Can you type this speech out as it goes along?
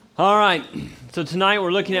All right, so tonight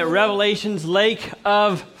we're looking at Revelation's lake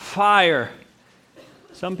of fire.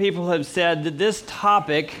 Some people have said that this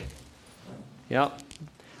topic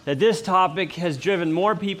has driven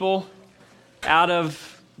more people out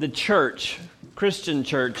of the church, Christian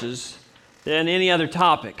churches, than any other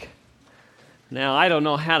topic. Now, I don't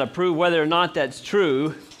know how to prove whether or not that's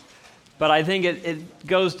true, but I think it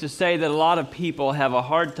goes to say that a lot of people have a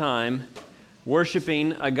hard time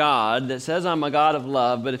worshiping a God that says, I'm a God of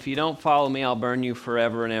love, but if you don't follow me, I'll burn you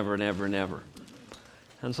forever and ever and ever and ever.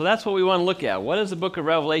 And so that's what we want to look at. What does the book of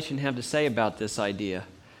Revelation have to say about this idea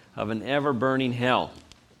of an ever-burning hell?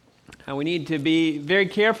 And we need to be very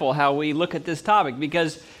careful how we look at this topic,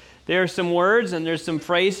 because there are some words and there's some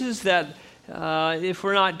phrases that, if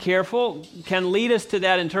we're not careful, can lead us to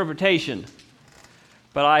that interpretation.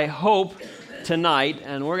 But I hope tonight,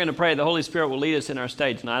 and we're going to pray the Holy Spirit will lead us in our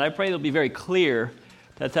study tonight. I pray it'll be very clear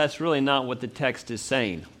that that's really not what the text is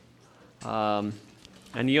saying. And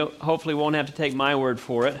you hopefully won't have to take my word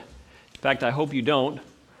for it. In fact, I hope you don't.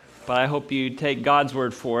 But I hope you take God's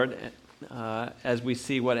word for it as we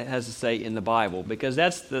see what it has to say in the Bible, because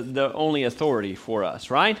that's the only authority for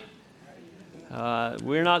us, right?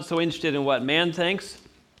 We're not so interested in what man thinks.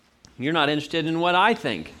 You're not interested in what I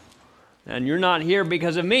think. And you're not here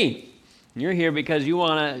because of me. You're here because you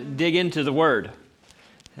want to dig into the Word.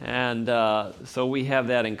 And so we have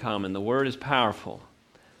that in common. The Word is powerful.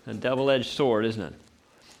 A double-edged sword, isn't it?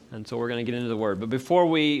 And so we're going to get into the Word. But before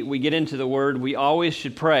we get into the Word, we always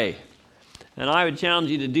should pray. And I would challenge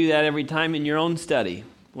you to do that every time in your own study.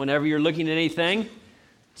 Whenever you're looking at anything,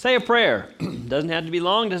 say a prayer. Doesn't have to be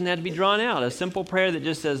long, doesn't have to be drawn out. A simple prayer that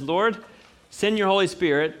just says, Lord, send your Holy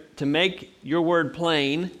Spirit to make your Word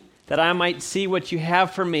plain, that I might see what you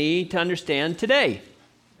have for me to understand today.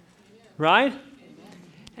 Right?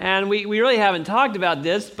 And we really haven't talked about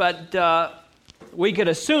this, but we could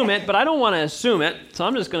assume it, but I don't want to assume it, so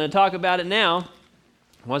I'm just going to talk about it now.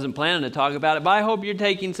 I wasn't planning to talk about it, but I hope you're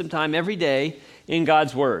taking some time every day in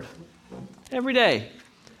God's Word. Every day.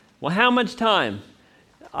 Well, how much time?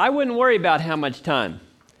 I wouldn't worry about how much time.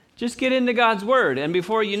 Just get into God's Word, and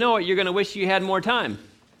before you know it, you're going to wish you had more time.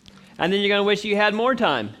 And then you're going to wish you had more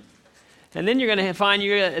time. And then you're going to find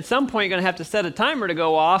at some point you're going to have to set a timer to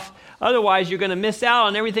go off. Otherwise, you're going to miss out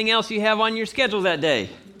on everything else you have on your schedule that day.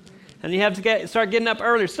 And you have to start getting up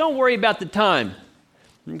earlier. So don't worry about the time.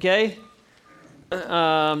 Okay?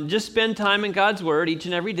 Just spend time in God's Word each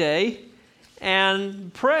and every day.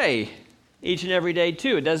 And pray each and every day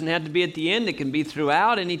too. It doesn't have to be at the end. It can be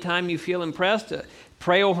throughout. Anytime you feel impressed,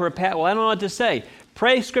 pray over a passage. Well, I don't know what to say.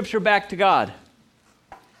 Pray Scripture back to God.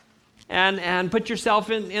 And put yourself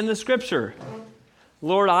in the Scripture.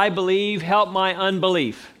 Lord, I believe, help my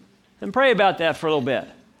unbelief. And pray about that for a little bit.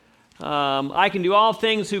 I can do all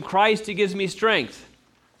things through Christ who gives me strength.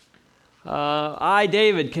 I,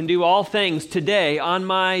 David, can do all things today on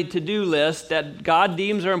my to-do list that God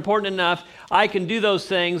deems are important enough. I can do those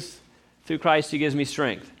things through Christ who gives me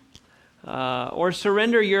strength. Or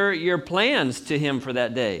surrender your plans to Him for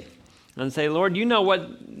that day. And say, Lord, you know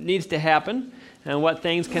what needs to happen and what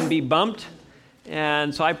things can be bumped.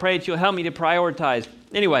 And so I pray that you'll help me to prioritize.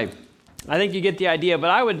 Anyway, I think you get the idea, but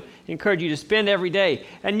I would encourage you to spend every day.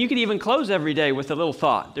 And you could even close every day with a little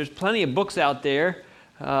thought. There's plenty of books out there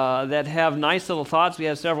that have nice little thoughts. We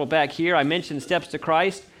have several back here. I mentioned Steps to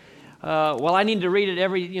Christ. Well, I need to read it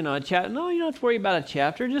every, a chapter. No, you don't have to worry about a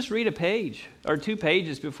chapter. Just read a page or 2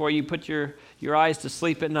 pages before you put your eyes to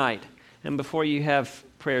sleep at night and before you have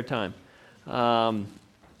prayer time.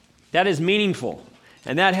 That is meaningful,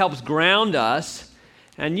 and that helps ground us.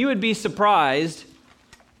 And you would be surprised,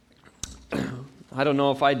 I don't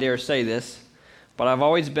know if I dare say this, but I've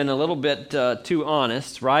always been a little bit too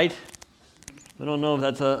honest, right? I don't know if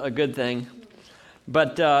that's a good thing.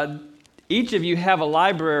 But each of you have a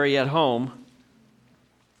library at home,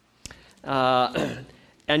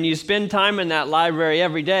 and you spend time in that library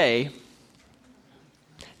every day.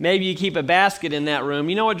 Maybe you keep a basket in that room.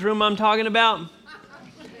 You know what room I'm talking about?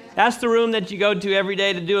 That's the room that you go to every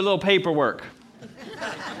day to do a little paperwork.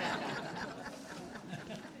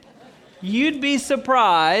 You'd be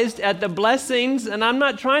surprised at the blessings, and I'm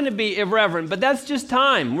not trying to be irreverent, but that's just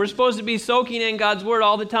time. We're supposed to be soaking in God's Word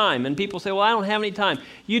all the time. And people say, well, I don't have any time.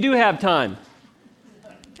 You do have time.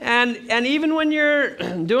 And even when you're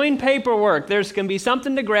doing paperwork, there's going to be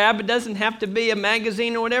something to grab. It doesn't have to be a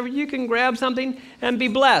magazine or whatever. You can grab something and be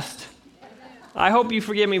blessed. I hope you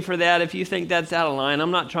forgive me for that if you think that's out of line.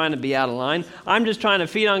 I'm not trying to be out of line. I'm just trying to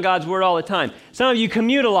feed on God's Word all the time. Some of you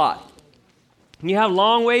commute a lot. You have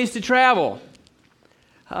long ways to travel.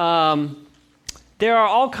 There are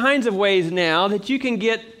all kinds of ways now that you can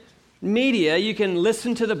get media, you can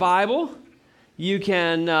listen to the Bible. You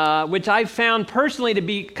can, which I've found personally to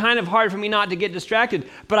be kind of hard for me not to get distracted,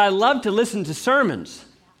 but I love to listen to sermons.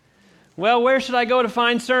 Well, where should I go to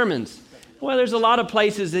find sermons? Well, there's a lot of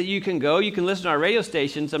places that you can go. You can listen to our radio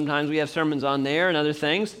station. Sometimes we have sermons on there and other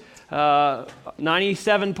things.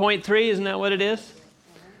 97.3, isn't that what it is?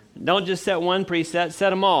 Don't just set one preset, set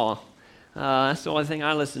them all. That's the only thing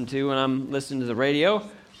I listen to when I'm listening to the radio.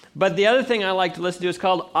 But the other thing I like to listen to is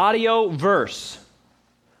called audio verse.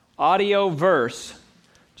 Audio verse.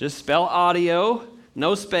 Just spell audio,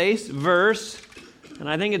 no space, verse. And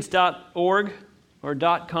I think it's .org or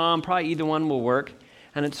 .com. Probably either one will work.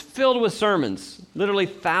 And it's filled with sermons, literally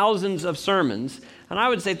thousands of sermons. And I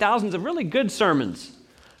would say thousands of really good sermons.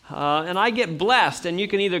 And I get blessed, and you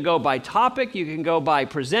can either go by topic, you can go by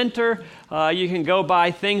presenter, you can go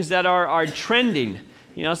by things that are trending.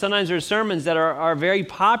 You know, sometimes there's sermons that are very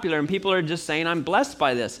popular, and people are just saying, I'm blessed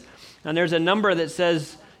by this. And there's a number that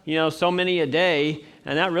says, you know, so many a day,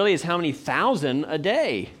 and that really is how many thousand a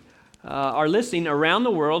day are listening around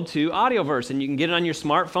the world to Audioverse. And you can get it on your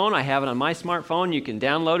smartphone. I have it on my smartphone. You can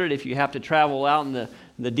download it if you have to travel out in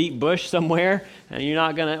the deep bush somewhere, and you're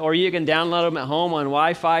not gonna, or you can download them at home on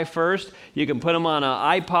Wi-Fi first. You can put them on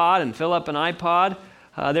an iPod and fill up an iPod.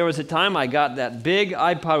 There was a time I got that big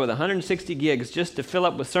iPod with 160 gigs just to fill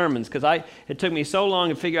up with sermons, because it took me so long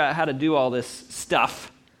to figure out how to do all this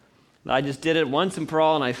stuff. I just did it once and for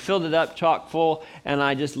all, and I filled it up chock full, and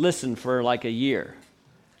I just listened for like a year.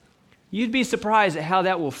 You'd be surprised at how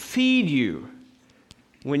that will feed you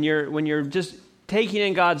when you're just taking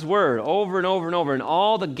in God's Word over and over and over in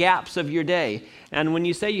all the gaps of your day. And when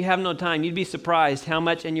you say you have no time, you'd be surprised how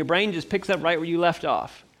much, and your brain just picks up right where you left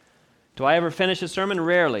off. Do I ever finish a sermon?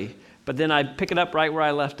 Rarely. But then I pick it up right where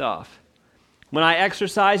I left off. When I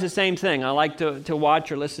exercise, the same thing. I like to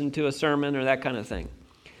watch or listen to a sermon or that kind of thing.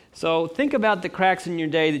 So think about the cracks in your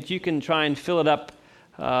day that you can try and fill it up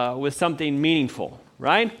with something meaningful,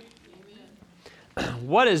 right?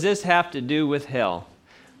 What does this have to do with hell?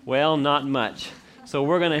 Well, not much. So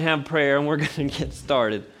we're going to have prayer and we're going to get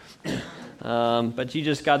started. But you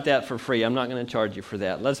just got that for free. I'm not going to charge you for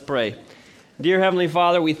that. Let's pray. Dear Heavenly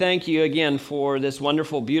Father, we thank you again for this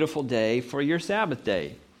wonderful, beautiful day, for your Sabbath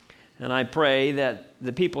day. And I pray that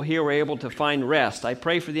the people here were able to find rest. I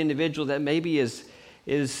pray for the individual that maybe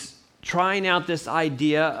is trying out this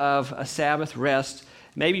idea of a Sabbath rest,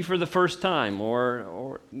 maybe for the first time,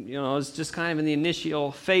 or you know, it's just kind of in the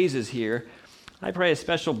initial phases here. I pray a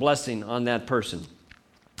special blessing on that person.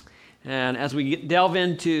 And as we delve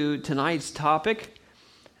into tonight's topic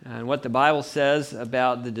and what the Bible says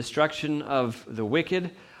about the destruction of the wicked,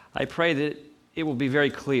 I pray that it will be very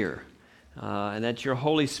clear and that your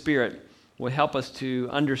Holy Spirit will help us to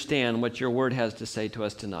understand what your word has to say to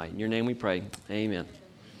us tonight. In your name we pray. Amen.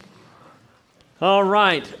 All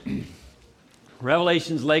right.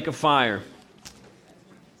 Revelation's lake of fire.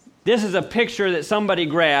 This is a picture that somebody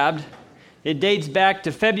grabbed. It dates back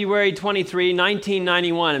to February 23,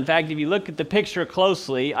 1991. In fact, if you look at the picture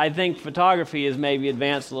closely, I think photography is maybe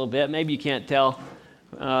advanced a little bit. Maybe you can't tell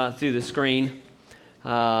through the screen.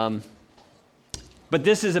 But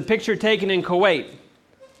this is a picture taken in Kuwait.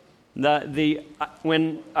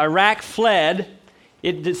 When Iraq fled,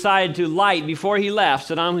 it decided to light, before he left,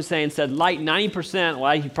 Saddam Hussein said light 90%,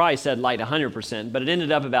 well, he probably said light 100%, but it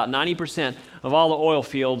ended up about 90% of all the oil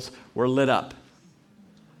fields were lit up.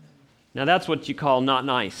 Now that's what you call not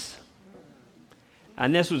nice.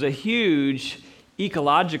 And this was a huge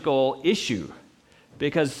ecological issue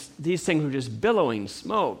because these things were just billowing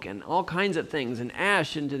smoke and all kinds of things and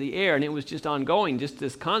ash into the air, and it was just ongoing, just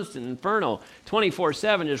this constant inferno,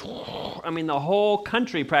 24/7, just, I mean, the whole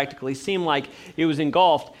country practically seemed like it was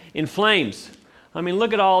engulfed in flames. I mean,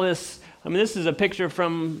 look at all this. I mean, this is a picture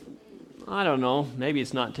from, I don't know, maybe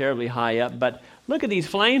it's not terribly high up, but look at these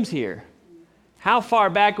flames here. How far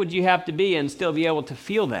back would you have to be and still be able to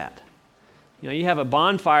feel that? You know, you have a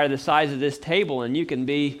bonfire the size of this table, and you can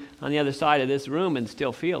be on the other side of this room and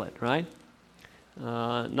still feel it, right?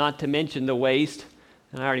 Not to mention the waste.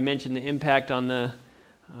 And I already mentioned the impact on the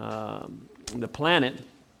planet.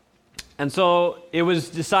 And so it was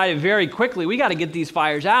decided very quickly, we got to get these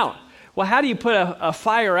fires out. Well, how do you put a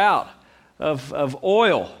fire out of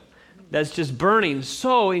oil that's just burning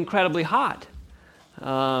so incredibly hot?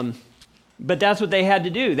 But that's what they had to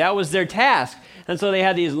do. That was their task. And so they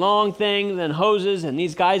had these long things and hoses and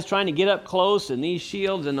these guys trying to get up close and these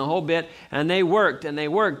shields and the whole bit. And they worked and they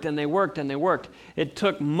worked and they worked and they worked. It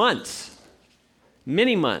took months,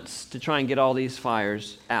 many months, to try and get all these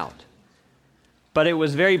fires out. But it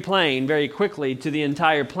was very plain, very quickly, to the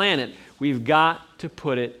entire planet, we've got to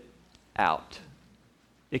put it out.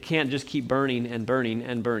 It can't just keep burning and burning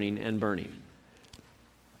and burning and burning.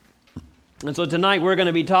 And so tonight we're going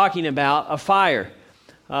to be talking about a fire,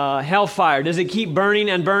 hellfire. Does it keep burning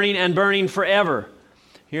and burning and burning forever?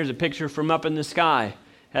 Here's a picture from up in the sky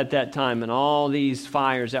at that time and all these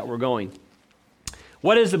fires that were going.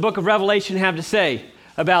 What does the book of Revelation have to say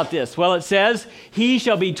about this? Well, it says, he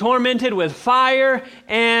shall be tormented with fire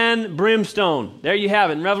and brimstone. There you have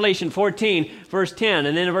it in Revelation 14, verse 10.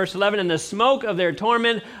 And then in verse 11, and the smoke of their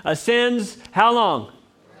torment ascends how long?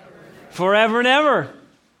 Forever and ever.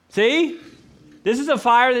 See? This is a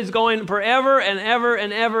fire that's going forever and ever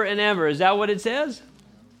and ever and ever. Is that what it says?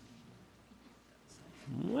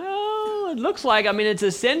 Well, it looks like, it's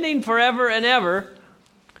ascending forever and ever.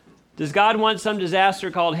 Does God want some disaster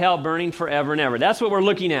called hell burning forever and ever? That's what we're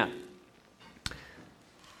looking at.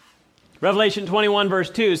 Revelation 21 verse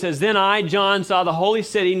 2 says, then I, John, saw the holy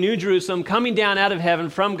city, New Jerusalem, coming down out of heaven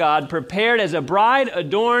from God, prepared as a bride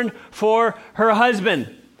adorned for her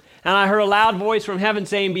husband. And I heard a loud voice from heaven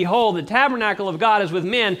saying, behold, the tabernacle of God is with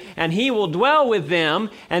men, and he will dwell with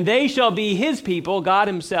them, and they shall be his people. God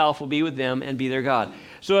himself will be with them and be their God.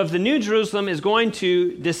 So if the New Jerusalem is going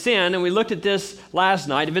to descend, and we looked at this last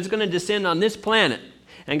night, if it's going to descend on this planet,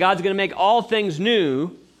 and God's going to make all things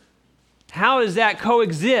new, how does that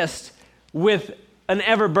coexist with an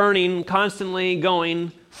ever-burning, constantly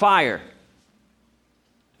going fire?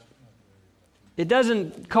 It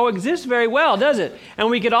doesn't coexist very well, does it? And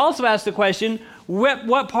we could also ask the question,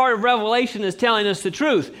 what part of Revelation is telling us the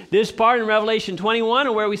truth? This part in Revelation 21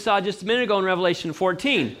 or where we saw just a minute ago in Revelation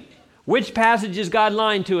 14? Which passage is God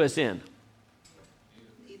lying to us in?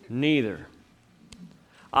 Neither.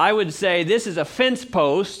 I would say this is a fence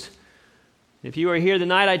post. If you were here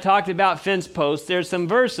tonight, I talked about fence posts. There's some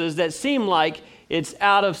verses that seem like it's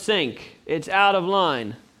out of sync. It's out of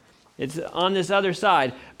line. It's on this other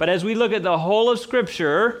side. But as we look at the whole of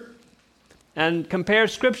Scripture and compare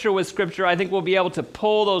Scripture with Scripture, I think we'll be able to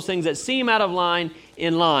pull those things that seem out of line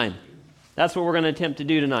in line. That's what we're going to attempt to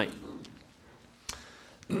do tonight.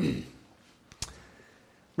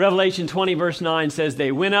 Revelation 20 verse 9 says,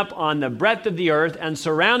 they went up on the breadth of the earth and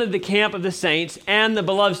surrounded the camp of the saints and the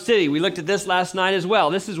beloved city. We looked at this last night as well.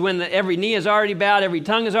 This is when every knee is already bowed, every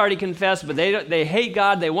tongue is already confessed, but they hate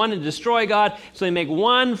God, they want to destroy God, so they make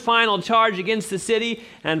one final charge against the city,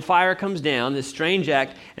 and fire comes down, this strange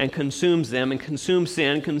act, and consumes them, and consumes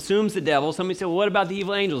sin, consumes the devil. Somebody said, well, what about the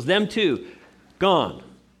evil angels? Them too, gone,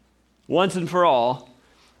 once and for all,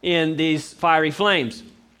 in these fiery flames.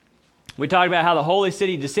 We talked about how the holy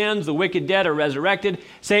city descends, the wicked dead are resurrected,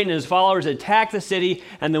 Satan and his followers attack the city,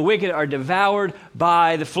 and the wicked are devoured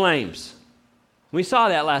by the flames. We saw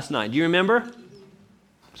that last night. Do you remember?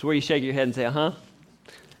 It's where you shake your head and say, uh-huh.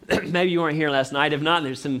 Maybe you weren't here last night. If not,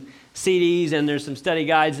 there's some CDs and there's some study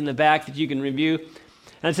guides in the back that you can review.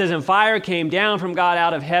 And it says, and fire came down from God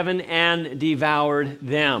out of heaven and devoured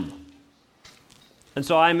them. And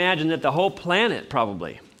so I imagine that the whole planet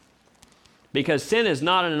probably, because sin is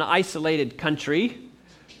not in an isolated country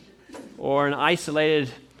or an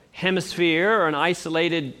isolated hemisphere or an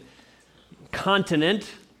isolated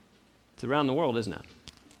continent. It's around the world, isn't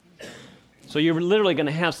it? So you're literally going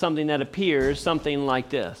to have something that appears something like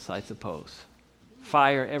this, I suppose.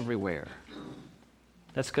 Fire everywhere.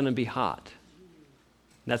 That's going to be hot.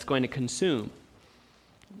 That's going to consume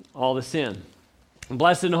all the sin. And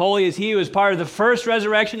blessed and holy is he who is part of the first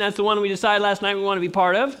resurrection. That's the one we decided last night we want to be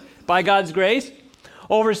part of. By God's grace,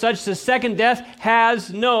 over such the second death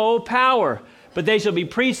has no power, but they shall be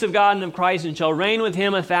priests of God and of Christ and shall reign with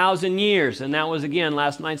him 1,000 years. And that was again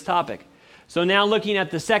last night's topic. So now looking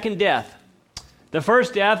at the second death. The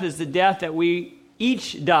first death is the death that we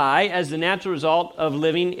each die as the natural result of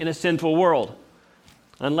living in a sinful world.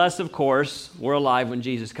 Unless, of course, we're alive when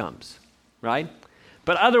Jesus comes, right?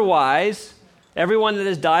 But otherwise, everyone that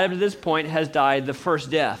has died up to this point has died the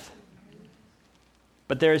first death.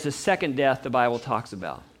 But there is a second death the Bible talks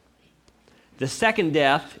about. The second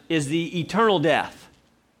death is the eternal death.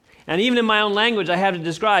 And even in my own language, I have to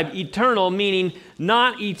describe eternal meaning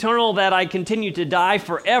not eternal that I continue to die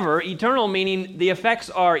forever. Eternal meaning the effects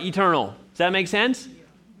are eternal. Does that make sense?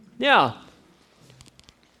 Yeah.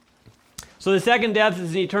 So the second death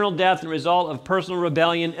is the eternal death, the result of personal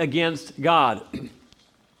rebellion against God.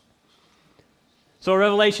 So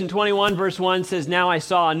Revelation 21 verse 1 says, now I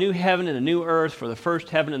saw a new heaven and a new earth, for the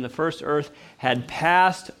first heaven and the first earth had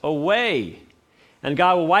passed away. And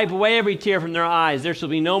God will wipe away every tear from their eyes. There shall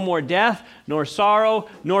be no more death, nor sorrow,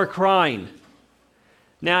 nor crying.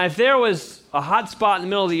 Now, if there was a hot spot in the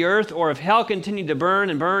middle of the earth, or if hell continued to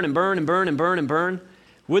burn and burn and burn and burn and burn and burn,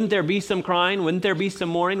 wouldn't there be some crying? Wouldn't there be some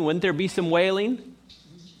mourning? Wouldn't there be some wailing?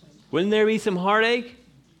 Wouldn't there be some heartache?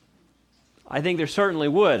 I think there certainly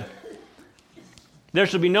would. There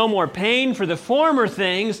shall be no more pain, for the former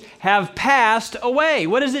things have passed away.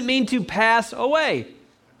 What does it mean to pass away?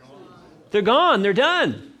 They're gone. They're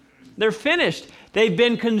done. They're finished. They've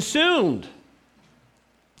been consumed.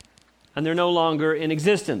 And they're no longer in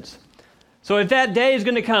existence. So if that day is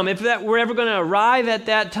going to come, if we're ever going to arrive at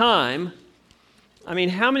that time, I mean,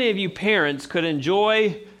 how many of you parents could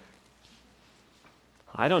enjoy,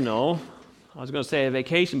 I don't know, I was going to say a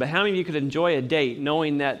vacation, but how many of you could enjoy a date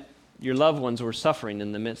knowing that your loved ones were suffering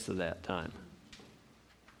in the midst of that time?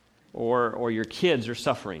 Or your kids are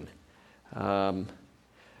suffering.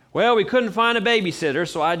 Well, we couldn't find a babysitter,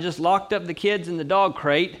 so I just locked up the kids in the dog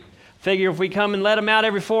crate. Figure if we come and let them out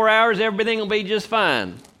every 4 hours, everything will be just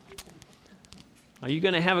fine. Are you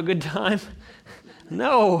going to have a good time?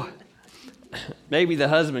 No. Maybe the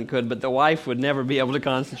husband could, but the wife would never be able to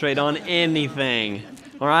concentrate on anything.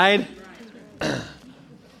 All right?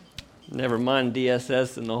 Never mind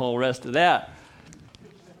DSS and the whole rest of that.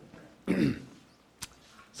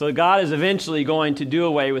 So God is eventually going to do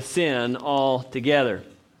away with sin altogether.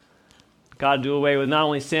 God will do away with not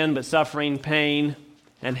only sin, but suffering, pain,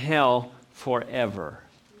 and hell forever.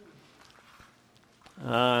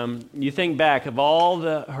 You think back of all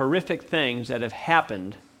the horrific things that have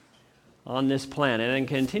happened on this planet and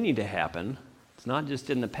continue to happen. It's not just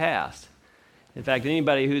in the past. In fact,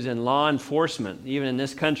 anybody who's in law enforcement, even in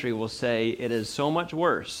this country, will say it is so much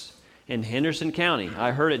worse in Henderson County.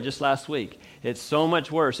 I heard it just last week. It's so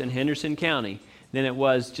much worse in Henderson County than it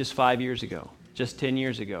was just 5 years ago, just 10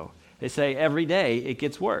 years ago. They say every day it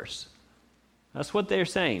gets worse. That's what they're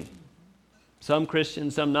saying. Some Christian,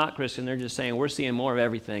 some not Christian, they're just saying we're seeing more of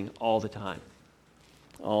everything all the time.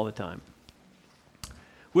 All the time.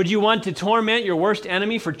 Would you want to torment your worst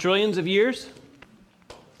enemy for trillions of years?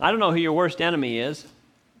 I don't know who your worst enemy is.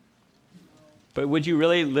 But would you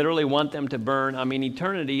really literally want them to burn? I mean,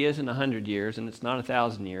 eternity isn't 100 years, and it's not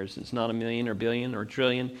 1,000 years. It's not a million or billion or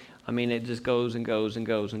trillion. I mean, it just goes and goes and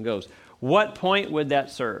goes and goes. What point would that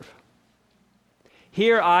serve?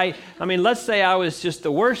 Here I mean, let's say I was just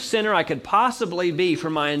the worst sinner I could possibly be for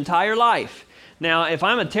my entire life. Now, if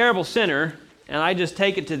I'm a terrible sinner and I just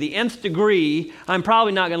take it to the nth degree, I'm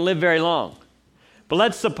probably not going to live very long. But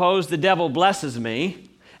let's suppose the devil blesses me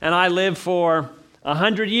and I live for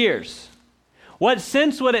 100 years. What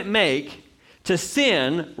sense would it make to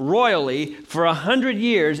sin royally for 100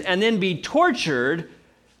 years and then be tortured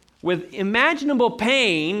with imaginable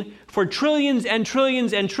pain for trillions and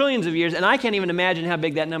trillions and trillions of years, and I can't even imagine how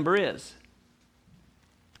big that number is.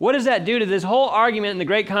 What does that do to this whole argument and the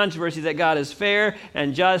great controversy that God is fair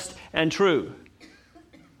and just and true?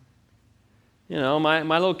 You know, my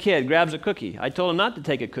little kid grabs a cookie. I told him not to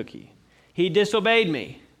take a cookie. He disobeyed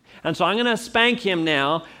me. And so I'm going to spank him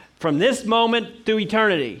now from this moment through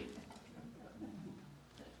eternity.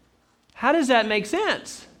 How does that make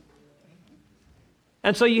sense?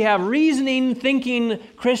 And so you have reasoning, thinking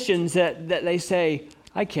Christians that they say,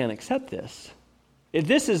 I can't accept this. If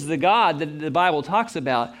this is the God that the Bible talks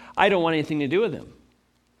about, I don't want anything to do with him.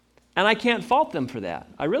 And I can't fault them for that.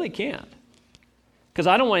 I really can't. Because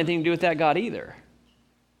I don't want anything to do with that God either.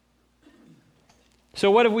 So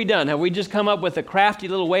what have we done? Have we just come up with a crafty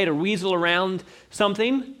little way to weasel around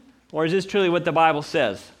something? Or is this truly what the Bible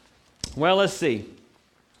says? Well, let's see.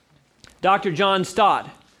 Dr. John Stott.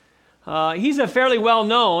 He's a fairly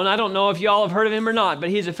well-known, I don't know if you all have heard of him or not, but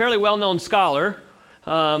he's a fairly well-known scholar.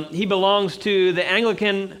 He belongs to the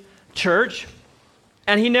Anglican Church,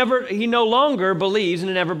 and he no longer believes in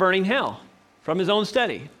an ever-burning hell from his own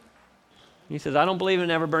study. He says, I don't believe in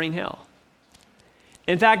an ever-burning hell.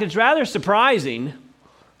 In fact, it's rather surprising,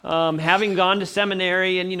 having gone to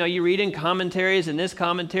seminary and, you read in commentaries and this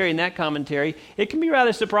commentary and that commentary, it can be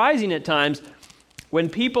rather surprising at times when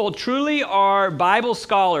people truly are Bible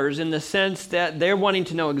scholars in the sense that they're wanting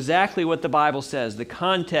to know exactly what the Bible says, the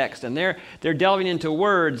context, and they're delving into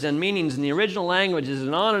words and meanings in the original languages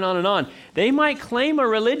and on and on and on. They might claim a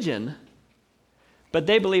religion, but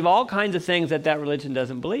they believe all kinds of things that religion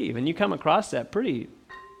doesn't believe. And you come across that pretty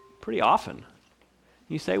often.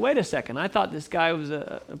 You say, wait a second, I thought this guy was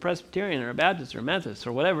a Presbyterian or a Baptist or a Methodist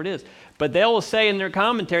or whatever it is. But they will say in their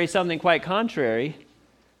commentary something quite contrary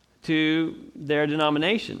to their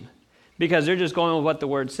denomination because they're just going with what the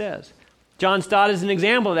Word says. John Stott is an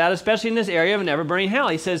example of that, especially in this area of an ever-burning hell.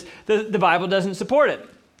 He says the Bible doesn't support it,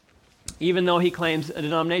 even though he claims a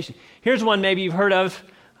denomination. Here's one maybe you've heard of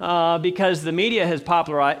because the media has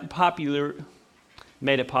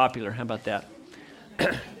made it popular. How about that?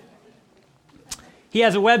 He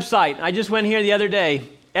has a website. I just went here the other day,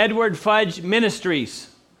 Edward Fudge Ministries.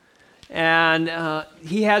 And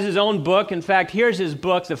he has his own book. In fact, here's his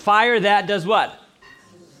book, The Fire That Does What?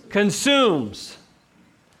 Consumes.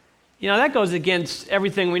 You know, that goes against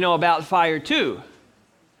everything we know about fire too.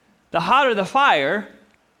 The hotter the fire,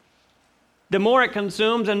 the more it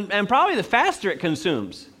consumes, and probably the faster it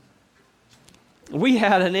consumes. We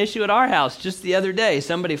had an issue at our house just the other day.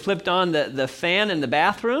 Somebody flipped on the fan in the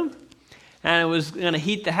bathroom, and it was going to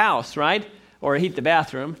heat the house, right? Or heat the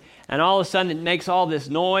bathroom. And all of a sudden it makes all this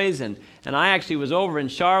noise. And I actually was over in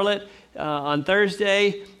Charlotte on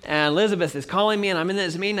Thursday, and Elizabeth is calling me, and I'm in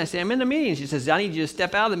this meeting. I say, I'm in the meeting. She says, I need you to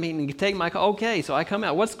step out of the meeting and take my call. Okay, so I come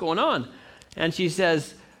out. What's going on? And she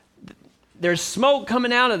says, there's smoke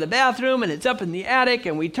coming out of the bathroom, and it's up in the attic,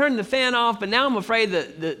 and we turned the fan off, but now I'm afraid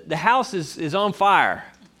that the house is on fire.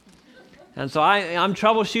 And so I'm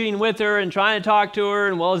troubleshooting with her and trying to talk to her,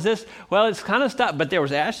 and it's kind of stopped, but there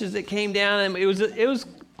was ashes that came down, and it was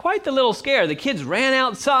quite the little scare. The kids ran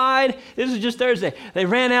outside. This was just Thursday. They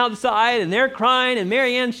ran outside, and they're crying, and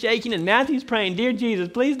Mary Ann's shaking, and Matthew's praying, Dear Jesus,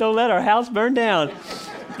 please don't let our house burn down.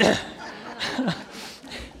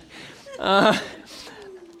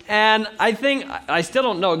 And I still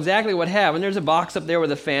don't know exactly what happened. There's a box up there where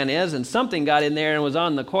the fan is, and something got in there and was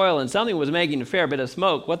on the coil, and something was making a fair bit of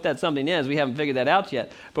smoke. What that something is, we haven't figured that out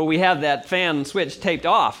yet. But we have that fan switch taped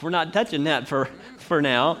off. We're not touching that for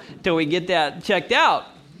now until we get that checked out.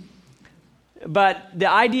 But the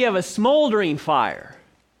idea of a smoldering fire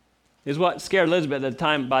is what scared Elizabeth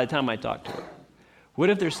by the time I talked to her. What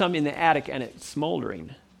if there's something in the attic and it's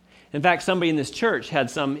smoldering? In fact, somebody in this church had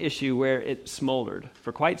some issue where it smoldered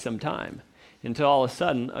for quite some time until all of a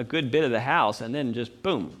sudden a good bit of the house, and then just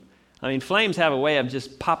boom. I mean, flames have a way of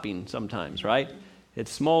just popping sometimes, right?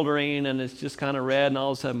 It's smoldering and it's just kind of red, and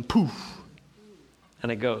all of a sudden, poof,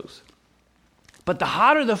 and it goes. But the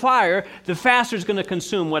hotter the fire, the faster it's going to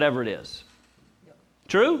consume whatever it is.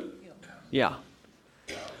 True? Yeah.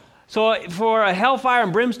 So for a hellfire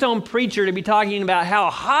and brimstone preacher to be talking about how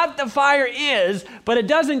hot the fire is, but it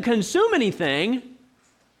doesn't consume anything,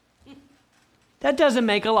 that doesn't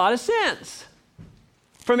make a lot of sense.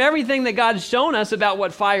 From everything that God's shown us about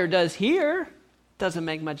what fire does here, it doesn't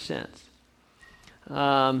make much sense.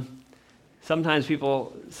 Sometimes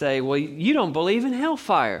people say, well, you don't believe in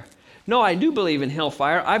hellfire. No, I do believe in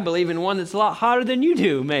hellfire. I believe in one that's a lot hotter than you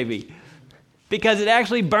do, maybe. Because it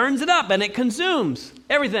actually burns it up and it consumes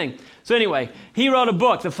everything. So anyway, he wrote a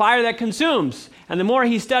book, The Fire That Consumes. And the more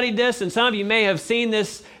he studied this, and some of you may have seen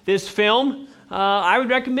this film, I would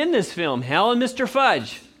recommend this film, Hell and Mr.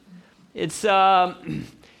 Fudge. It's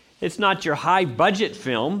not your high-budget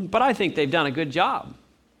film, but I think they've done a good job.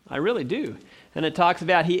 I really do. And it talks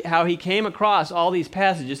about how he came across all these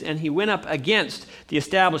passages, and he went up against the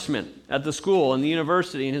establishment at the school and the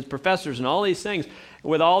university and his professors and all these things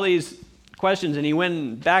with all these questions, and he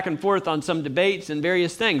went back and forth on some debates and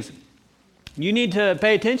various things. You need to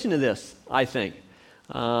pay attention to this, I think.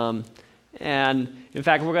 And in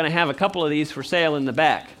fact, we're going to have a couple of these for sale in the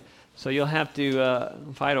back. So you'll have to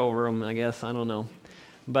fight over them, I guess. I don't know.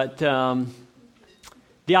 But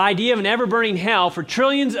the idea of an ever-burning hell for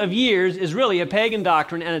trillions of years is really a pagan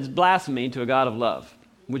doctrine, and it's blasphemy to a God of love.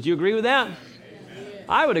 Would you agree with that? Amen.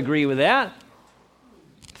 I would agree with that.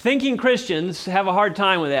 Thinking Christians have a hard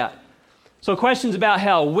time with that. So questions about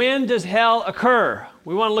hell. When does hell occur?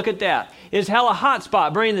 We want to look at that. Is hell a hot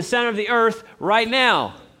spot burning the center of the earth right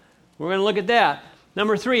now? We're going to look at that.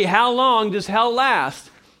 Number 3, how long does hell last?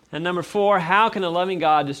 And number 4, how can a loving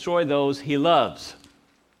God destroy those he loves?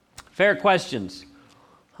 Fair questions.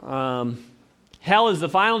 Hell is the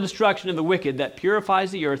final destruction of the wicked that purifies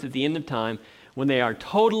the earth at the end of time when they are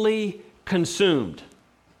totally consumed.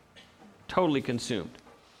 Totally consumed.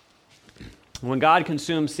 When God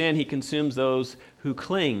consumes sin, he consumes those who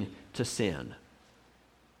cling to sin.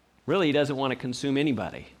 Really, he doesn't want to consume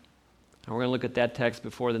anybody. And we're going to look at that text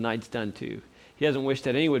before the night's done too. He doesn't wish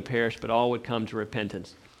that any would perish, but all would come to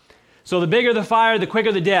repentance. So the bigger the fire, the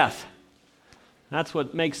quicker the death. That's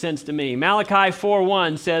what makes sense to me. Malachi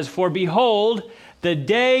 4:1 says, For behold, the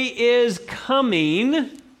day is coming.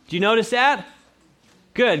 Do you notice that?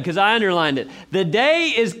 Good, because I underlined it. The day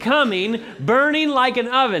is coming, burning like an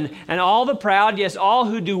oven, and all the proud, yes, all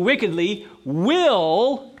who do wickedly,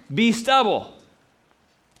 will be stubble.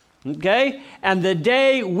 Okay? And the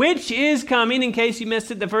day which is coming, in case you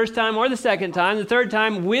missed it the first time or the second time, the third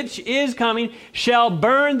time, which is coming, shall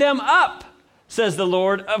burn them up, says the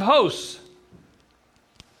Lord of hosts.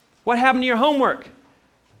 What happened to your homework?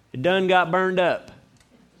 It done got burned up.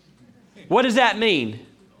 What does that mean?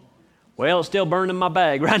 Well, it's still burned in my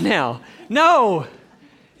bag right now. No,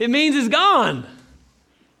 it means it's gone.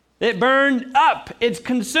 It burned up. It's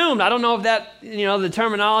consumed. I don't know if that, the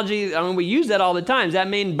terminology, we use that all the time. Does that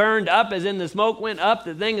mean burned up as in the smoke went up,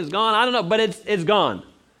 the thing is gone? I don't know, but it's gone.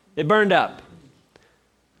 It burned up.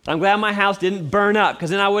 I'm glad my house didn't burn up,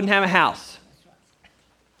 because then I wouldn't have a house.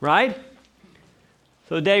 Right?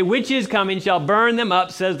 So the day which is coming shall burn them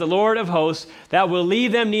up, says the Lord of hosts, that will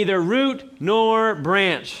leave them neither root nor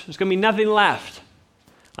branch. There's going to be nothing left.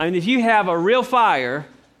 If you have a real fire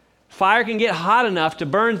can get hot enough to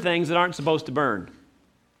burn things that aren't supposed to burn.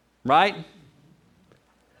 Right?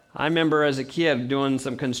 I remember as a kid doing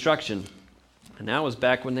some construction, and that was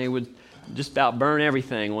back when they would just about burn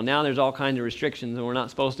everything. Well, now there's all kinds of restrictions, and we're not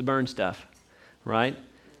supposed to burn stuff. Right?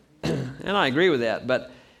 And I agree with that,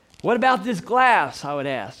 but what about this glass, I would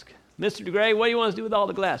ask. Mr. DeGray, what do you want us to do with all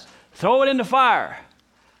the glass? Throw it in the fire.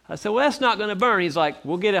 I said, well, that's not going to burn. He's like,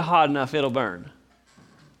 we'll get it hot enough, it'll burn.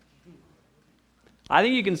 I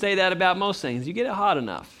think you can say that about most things. You get it hot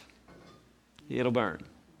enough, it'll burn.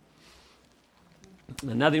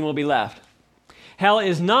 And nothing will be left. Hell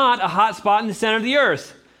is not a hot spot in the center of the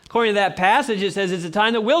earth. According to that passage, it says it's a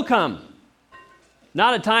time that will come,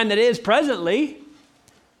 not a time that is presently.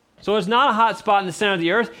 So it's not a hot spot in the center of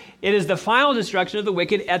the earth. It is the final destruction of the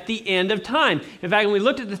wicked at the end of time. In fact, when we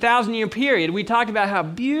looked at the 1,000-year period, we talked about how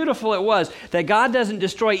beautiful it was that God doesn't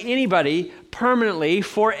destroy anybody permanently,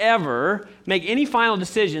 forever, make any final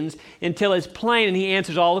decisions until it's plain and he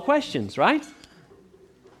answers all the questions, right?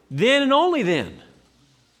 Then and only then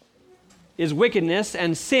is wickedness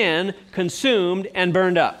and sin consumed and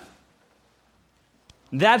burned up.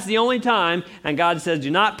 That's the only time, and God says,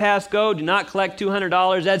 do not pass go, do not collect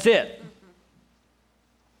 $200, that's it.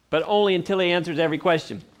 But only until he answers every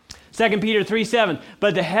question. 2 Peter 3:7,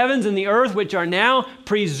 but the heavens and the earth, which are now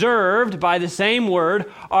preserved by the same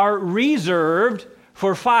word, are reserved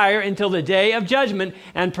for fire until the day of judgment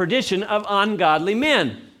and perdition of ungodly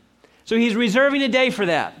men. So he's reserving a day for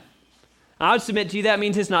that. I would submit to you that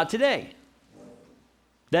means it's not today.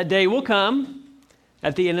 That day will come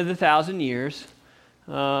at the end of the 1,000 years,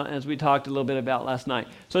 as we talked a little bit about last night.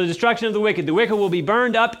 So the destruction of the wicked. The wicked will be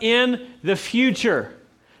burned up in the future.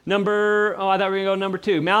 I thought we were going to go number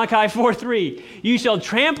 2. Malachi 4:3. You shall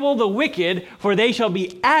trample the wicked, for they shall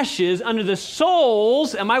be ashes under the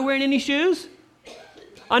soles. Am I wearing any shoes?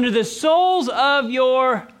 Under the soles of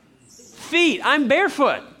your feet. I'm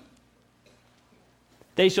barefoot.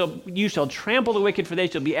 You shall trample the wicked, for they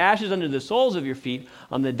shall be ashes under the soles of your feet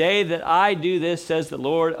on the day that I do this, says the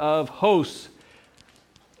Lord of hosts.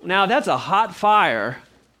 Now, that's a hot fire.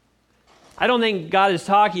 I don't think God is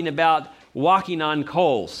talking about walking on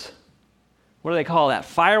coals. What do they call that?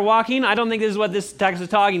 Fire walking? I don't think this is what this text is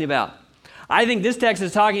talking about. I think this text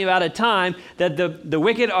is talking about a time that the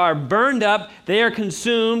wicked are burned up, they are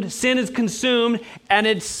consumed, sin is consumed, and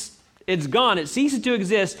it's gone. It ceases to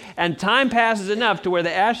exist, and time passes enough to where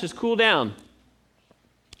the ashes cool down,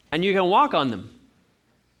 and you can walk on them.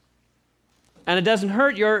 And it doesn't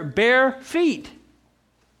hurt your bare feet.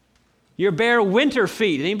 Your bare winter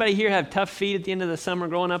feet. Anybody here have tough feet at the end of the summer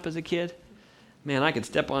growing up as a kid? Man, I could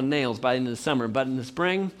step on nails by the end of the summer, but in the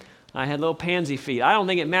spring, I had little pansy feet. I don't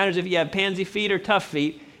think it matters if you have pansy feet or tough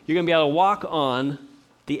feet. You're going to be able to walk on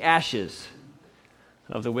the ashes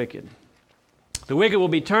of the wicked. The wicked will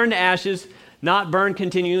be turned to ashes, not burned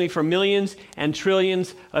continually for millions and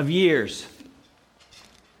trillions of years.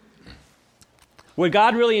 Would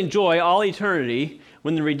God really enjoy all eternity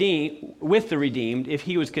with the redeemed if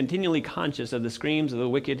he was continually conscious of the screams of the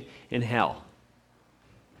wicked in hell?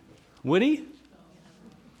 Would he?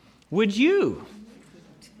 Would you?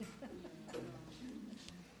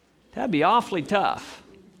 That'd be awfully tough.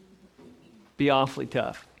 Be awfully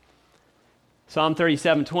tough. Psalm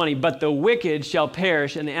 37:20, but the wicked shall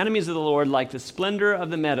perish, and the enemies of the Lord, like the splendor of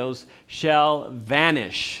the meadows, shall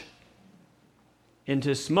vanish.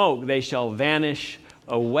 Into smoke they shall vanish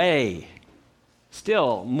away.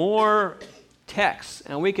 Still, more texts,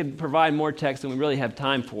 and we could provide more texts than we really have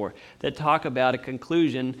time for, that talk about a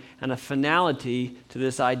conclusion and a finality to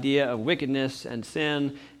this idea of wickedness and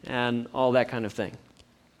sin and all that kind of thing.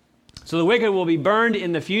 So the wicked will be burned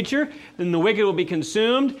in the future, then the wicked will be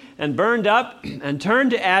consumed and burned up and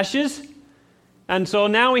turned to ashes. And so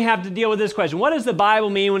now we have to deal with this question. What does the Bible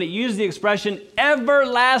mean when it uses the expression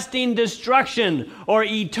everlasting destruction or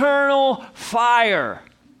eternal fire?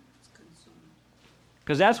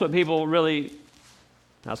 Because that's what people really,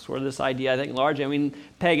 that's where this idea, I think, largely,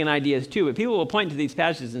 pagan ideas too, but people will point to these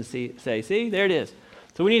passages and say, see, there it is.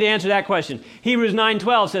 So we need to answer that question. Hebrews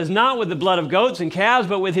 9:12 says, not with the blood of goats and calves,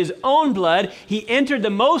 but with his own blood, he entered the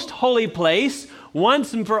most holy place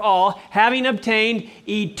once and for all, having obtained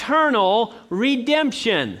eternal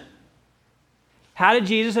redemption. How did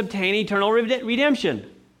Jesus obtain eternal redemption?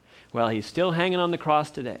 Well, he's still hanging on the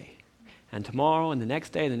cross today. And tomorrow and the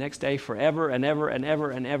next day, forever and ever and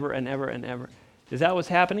ever and ever and ever and ever. Is that what's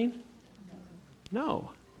happening?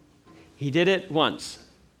 No. He did it once.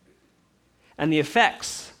 And the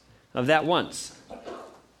effects of that once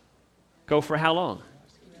go for how long?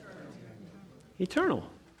 Eternal.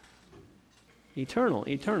 Eternal,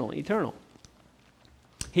 eternal, eternal.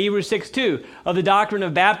 Hebrews 6:2, of the doctrine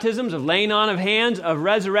of baptisms, of laying on of hands, of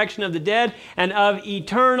resurrection of the dead, and of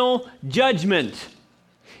eternal judgment.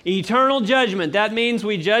 Eternal judgment. That means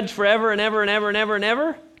we judge forever and ever and ever and ever and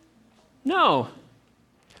ever? No.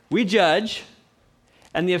 We judge,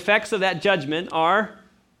 and the effects of that judgment are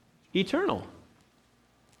eternal.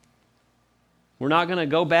 We're not going to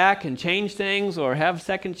go back and change things or have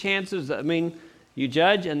second chances. I mean, you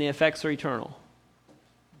judge, and the effects are eternal.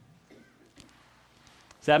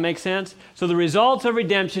 Does that make sense? So the results of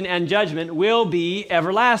redemption and judgment will be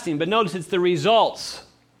everlasting. But notice it's the results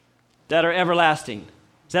that are everlasting.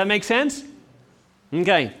 Does that make sense?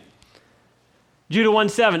 Okay. Judah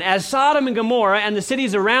 1:7, as Sodom and Gomorrah and the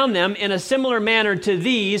cities around them in a similar manner to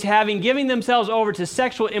these, having given themselves over to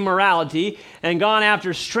sexual immorality and gone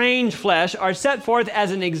after strange flesh, are set forth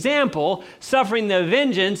as an example, suffering the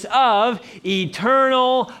vengeance of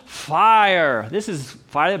eternal fire. This is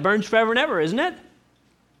fire that burns forever and ever, isn't it?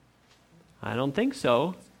 I don't think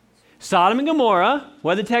so. Sodom and Gomorrah,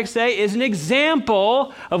 what the text say, is an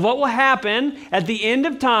example of what will happen at the end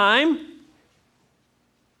of time.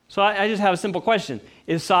 So I just have a simple question.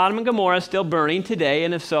 Is Sodom and Gomorrah still burning today?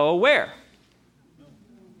 And if so, where?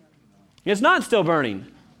 It's not still burning.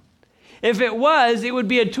 If it was, it would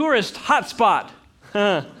be a tourist hotspot.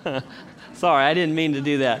 Sorry, I didn't mean to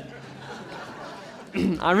do that.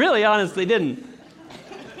 I really honestly didn't.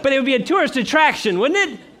 But it would be a tourist attraction,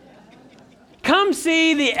 wouldn't it? Come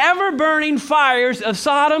see the ever-burning fires of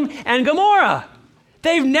Sodom and Gomorrah.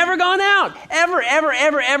 They've never gone out, ever, ever,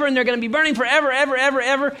 ever, ever, and they're going to be burning forever, ever, ever,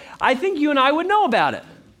 ever. I think you and I would know about it.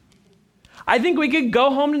 I think we could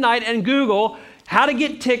go home tonight and Google how to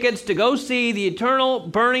get tickets to go see the eternal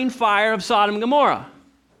burning fire of Sodom and Gomorrah.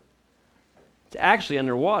 It's actually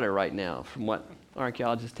underwater right now, from what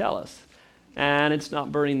archaeologists tell us. And it's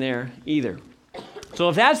not burning there either. So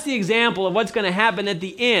if that's the example of what's going to happen at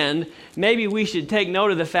the end, maybe we should take note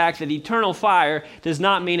of the fact that eternal fire does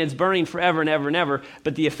not mean it's burning forever and ever and ever,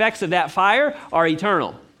 but the effects of that fire are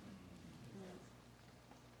eternal.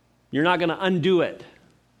 You're not going to undo it.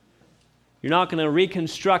 You're not going to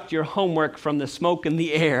reconstruct your homework from the smoke in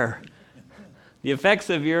the air. The effects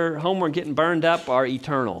of your homework getting burned up are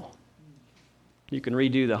eternal. You can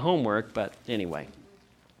redo the homework, but anyway.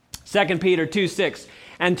 2 Peter 2:6.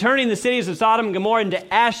 And turning the cities of Sodom and Gomorrah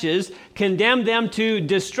into ashes, condemned them to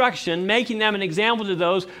destruction, making them an example to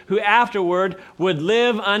those who afterward would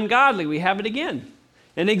live ungodly. We have it again.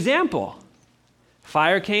 An example.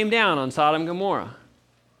 Fire came down on Sodom and Gomorrah.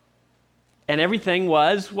 And everything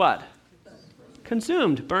was what?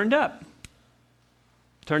 Consumed, burned up,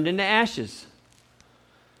 turned into ashes.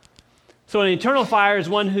 So an eternal fire is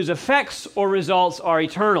one whose effects or results are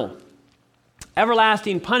eternal.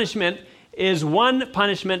 Everlasting punishment is one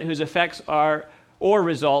punishment whose effects are or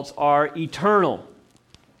results are eternal.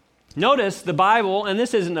 Notice the Bible, and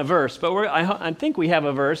this isn't a verse, but I think we have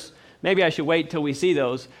a verse. Maybe I should wait till we see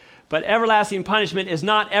those. But everlasting punishment is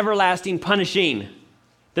not everlasting punishing.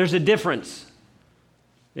 There's a difference.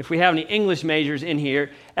 If we have any English majors in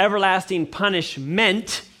here, everlasting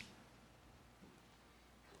punishment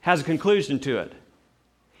has a conclusion to it.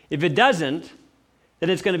 If it doesn't, then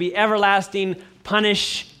it's going to be everlasting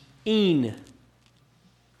punishing. See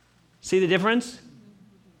the difference?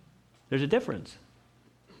 There's a difference.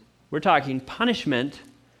 We're talking punishment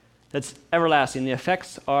that's everlasting. The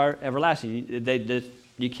effects are everlasting.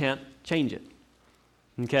 You can't change it.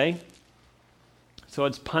 Okay? So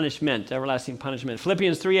it's punishment, everlasting punishment.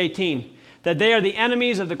 Philippians 3:18, that they are the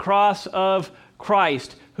enemies of the cross of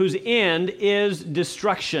Christ, whose end is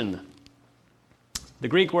destruction. The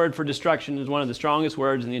Greek word for destruction is one of the strongest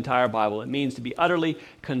words in the entire Bible. It means to be utterly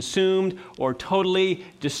consumed or totally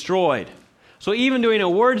destroyed. So even doing a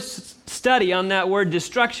word study on that word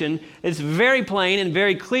destruction, it's very plain and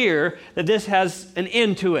very clear that this has an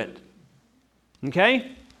end to it.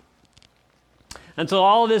 Okay? And so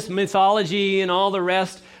all of this mythology and all the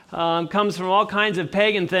rest comes from all kinds of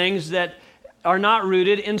pagan things that are not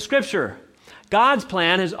rooted in Scripture. God's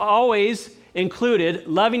plan has always included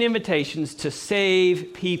loving invitations to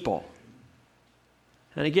save people.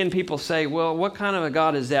 And again, people say, well, what kind of a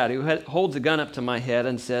God is that who holds a gun up to my head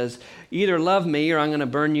and says, either love me or I'm going to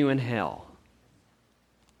burn you in hell?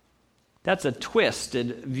 That's a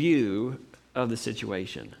twisted view of the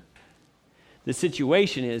situation. The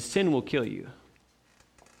situation is sin will kill you.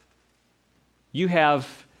 You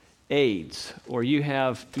have AIDS or you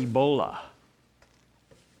have Ebola,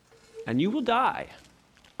 and you will die.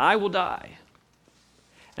 I will die.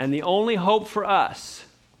 And the only hope for us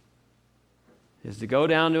is to go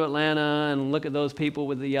down to Atlanta and look at those people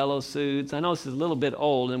with the yellow suits. I know this is a little bit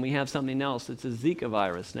old, and we have something else. It's a Zika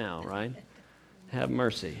virus now, right? Have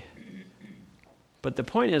mercy. But the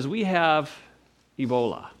point is, we have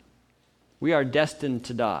Ebola. We are destined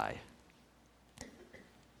to die.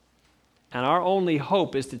 And our only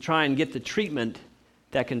hope is to try and get the treatment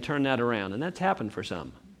that can turn that around. And that's happened for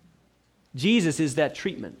some. Jesus is that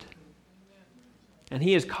treatment. And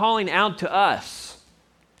he is calling out to us.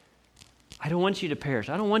 I don't want you to perish.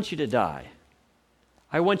 I don't want you to die.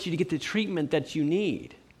 I want you to get the treatment that you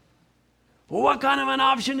need. Well, what kind of an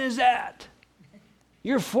option is that?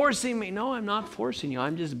 You're forcing me. No, I'm not forcing you.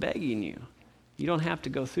 I'm just begging you. You don't have to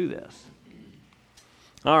go through this.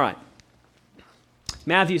 All right.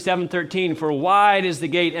 Matthew 7:13, for wide is the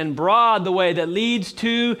gate and broad the way that leads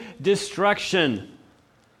to destruction.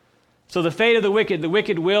 So the fate of the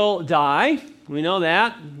wicked will die. We know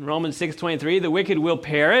that. Romans 6:23, the wicked will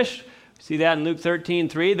perish. See that in Luke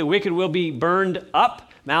 13:3. The wicked will be burned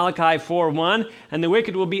up. Malachi 4:1. And the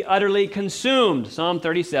wicked will be utterly consumed. Psalm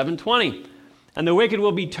 37:20. And the wicked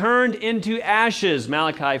will be turned into ashes.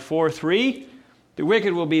 Malachi 4:3. The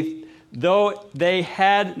wicked will be though they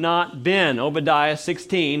had not been. Obadiah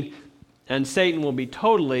 16. And Satan will be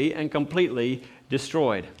totally and completely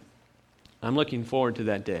destroyed. I'm looking forward to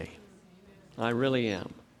that day. I really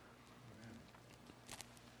am.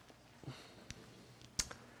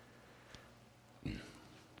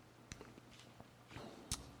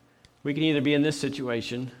 We can either be in this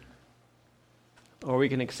situation or we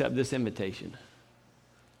can accept this invitation.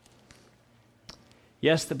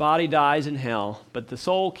 Yes, the body dies in hell, but the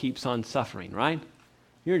soul keeps on suffering, right?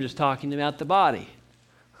 You're just talking about the body.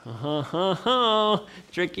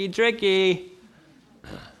 Tricky, tricky.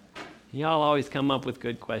 Y'all always come up with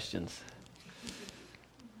good questions.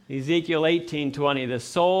 Ezekiel 18:20, the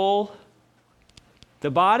soul, the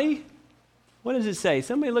body. What does it say?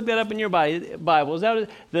 Somebody look that up in your Bible. Is that what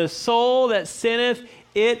the soul that sinneth,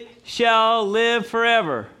 it shall live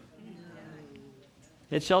forever.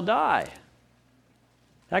 It shall die.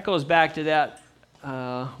 That goes back to that,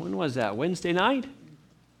 when was that? Wednesday night?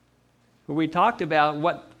 Where we talked about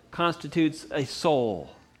what constitutes a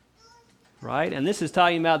soul. Right? And this is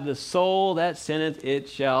talking about the soul that sinneth, it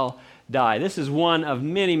shall die. This is one of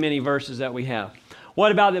many, many verses that we have.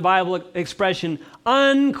 What about the Bible expression,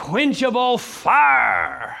 unquenchable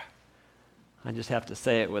fire? I just have to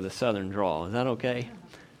say it with a southern drawl. Is that okay?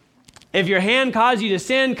 If your hand causes you to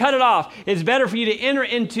sin, cut it off. It's better for you to enter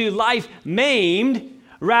into life maimed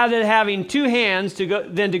rather than having two hands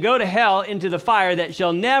than to go to hell into the fire that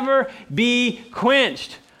shall never be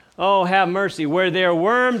quenched. Oh, have mercy. Where their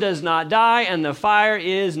worm does not die and the fire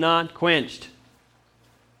is not quenched.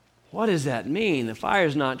 What does that mean? The fire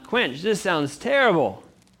is not quenched. This sounds terrible.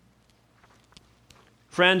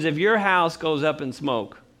 Friends, if your house goes up in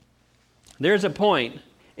smoke, there's a point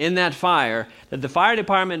in that fire that the fire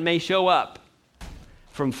department may show up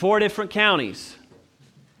from 4 different counties,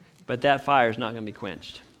 but that fire is not going to be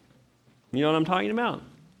quenched. You know what I'm talking about?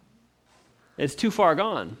 It's too far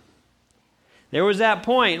gone. There was that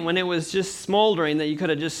point when it was just smoldering that you could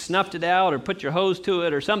have just snuffed it out or put your hose to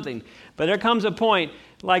it or something. But there comes a point,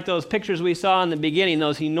 like those pictures we saw in the beginning,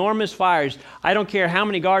 those enormous fires. I don't care how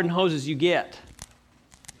many garden hoses you get.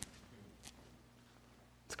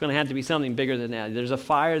 It's going to have to be something bigger than that. There's a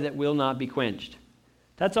fire that will not be quenched.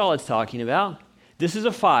 That's all it's talking about. This is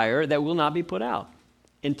a fire that will not be put out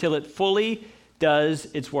until it fully does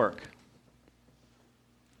its work.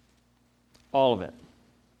 All of it.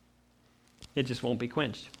 It just won't be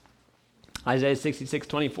quenched. Isaiah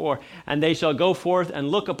 66:24, and they shall go forth and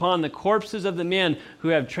look upon the corpses of the men who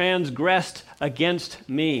have transgressed against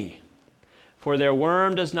me. For their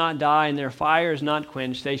worm does not die and their fire is not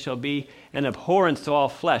quenched. They shall be an abhorrence to all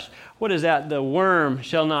flesh. What is that? The worm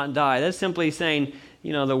shall not die. That's simply saying,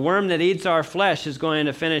 the worm that eats our flesh is going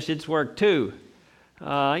to finish its work too.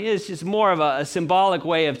 It's just more of a symbolic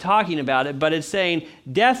way of talking about it, but it's saying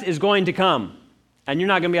death is going to come and you're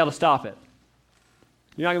not going to be able to stop it.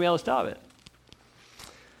 You're not going to be able to stop it.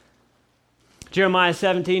 Jeremiah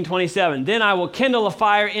 17:27. Then I will kindle a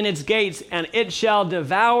fire in its gates, and it shall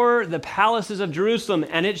devour the palaces of Jerusalem,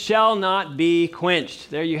 and it shall not be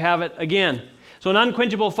quenched. There you have it again. So an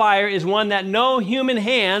unquenchable fire is one that no human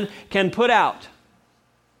hand can put out.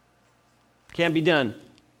 Can't be done.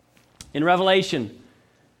 In Revelation,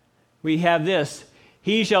 we have this.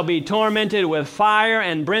 He shall be tormented with fire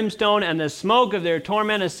and brimstone, and the smoke of their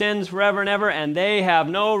torment ascends forever and ever, and they have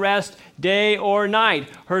no rest day or night.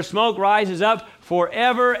 Her smoke rises up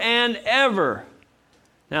forever and ever.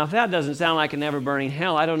 Now, if that doesn't sound like an ever-burning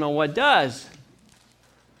hell, I don't know what does.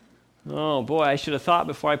 Oh, boy, I should have thought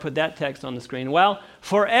before I put that text on the screen. Well,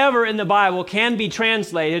 forever in the Bible can be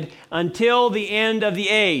translated until the end of the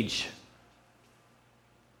age.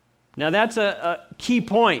 Now, that's a key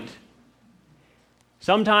point.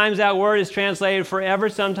 Sometimes that word is translated forever,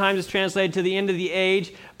 sometimes it's translated to the end of the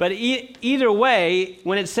age, but either way,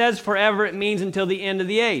 when it says forever, it means until the end of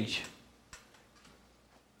the age.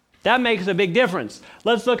 That makes a big difference.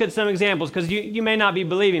 Let's look at some examples, because you may not be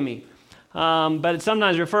believing me, but it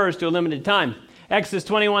sometimes refers to a limited time. Exodus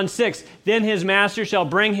 21:6, then his master shall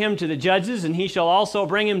bring him to the judges, and he shall also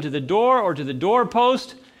bring him to the door or to the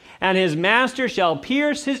doorpost, and his master shall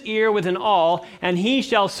pierce his ear with an awl, and he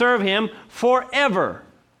shall serve him forever.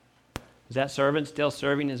 Is that servant still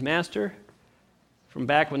serving his master from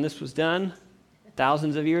back when this was done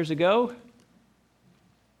thousands of years ago?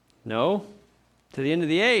 No, to the end of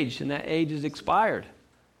the age, and that age is expired.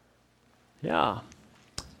 Yeah.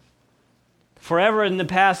 Forever in the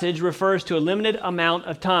passage refers to a limited amount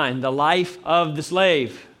of time, the life of the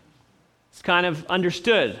slave. It's kind of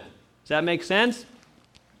understood. Does that make sense?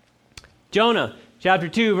 Jonah, chapter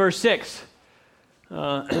 2, verse 6.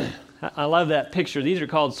 I love that picture. These are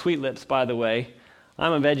called sweet lips, by the way.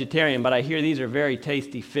 I'm a vegetarian, but I hear these are very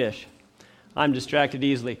tasty fish. I'm distracted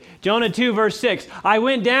easily. Jonah 2, verse 6. I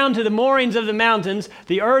went down to the moorings of the mountains,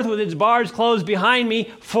 the earth with its bars closed behind me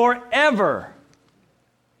forever.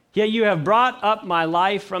 Yet you have brought up my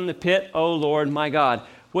life from the pit, O Lord my God.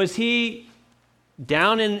 Was he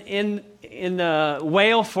down in the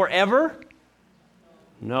whale forever?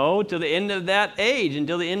 No, to the end of that age,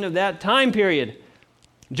 until the end of that time period.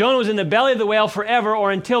 Jonah was in the belly of the whale forever,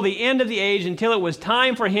 or until the end of the age, until it was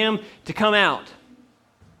time for him to come out.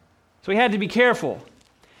 So he had to be careful.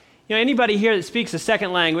 You know, anybody here that speaks a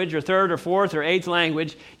second language, or third, or fourth, or eighth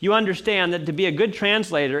language, you understand that to be a good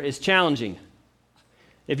translator is challenging.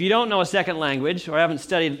 If you don't know a second language, or haven't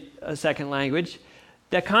studied a second language,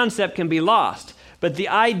 that concept can be lost. But the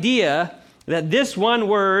idea that this one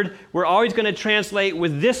word we're always going to translate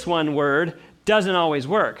with this one word doesn't always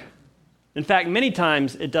work. In fact, many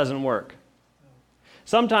times it doesn't work.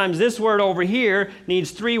 Sometimes this word over here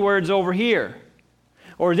needs 3 words over here.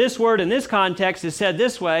 Or this word in this context is said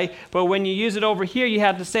this way, but when you use it over here, you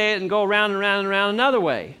have to say it and go around and around and around another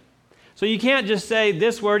way. So you can't just say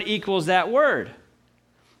this word equals that word.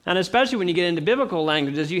 And especially when you get into biblical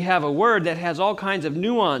languages, you have a word that has all kinds of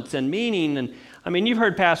nuance and meaning. And I mean, you've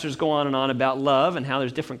heard pastors go on and on about love and how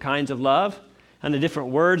there's different kinds of love and the different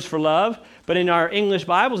words for love. But in our English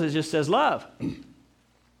Bibles, it just says love.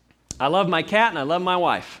 I love my cat and I love my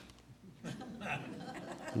wife.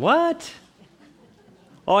 What?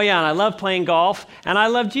 Oh yeah, and I love playing golf and I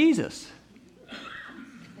love Jesus.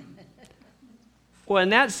 Well, in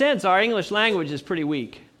that sense, our English language is pretty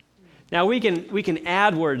weak. Now, we can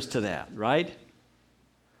add words to that, right?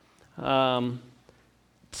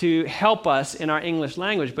 To help us in our English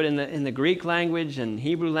language, but in the Greek language and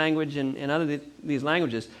Hebrew language and other these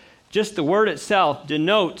languages, just the word itself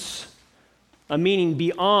denotes a meaning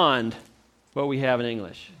beyond what we have in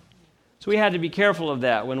English. So we had to be careful of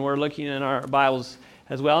that when we're looking in our Bibles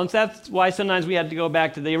as well, and that's why sometimes we had to go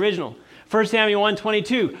back to the original. 1 Samuel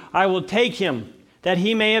 1:22, I will take him that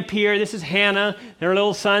he may appear. This is Hannah, her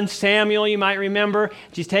little son Samuel, you might remember.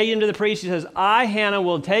 She's taking him to the priest. She says, I, Hannah,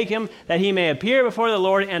 will take him that he may appear before the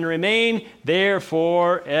Lord and remain there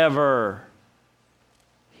forever.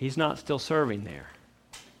 He's not still serving there.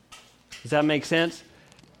 Does that make sense?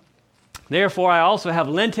 Therefore, I also have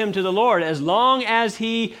lent him to the Lord as long as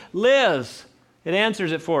he lives. It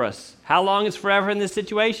answers it for us. How long is forever in this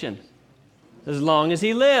situation? As long as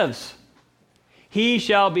he lives. He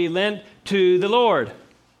shall be lent to the Lord.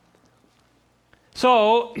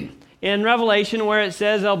 So, in Revelation where it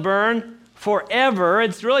says they'll burn forever,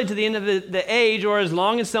 it's really to the end of the age or as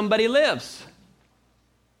long as somebody lives.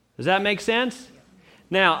 Does that make sense?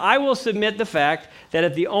 Now, I will submit the fact that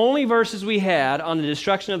if the only verses we had on the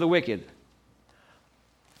destruction of the wicked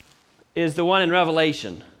is the one in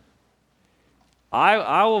Revelation,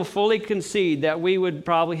 I will fully concede that we would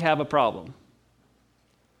probably have a problem.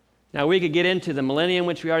 Now, we could get into the millennium,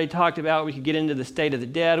 which we already talked about. We could get into the state of the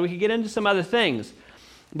dead. We could get into some other things.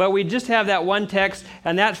 But we just have that one text,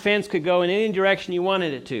 and that fence could go in any direction you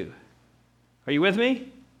wanted it to. Are you with me?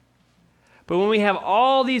 But when we have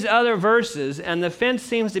all these other verses, and the fence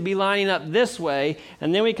seems to be lining up this way,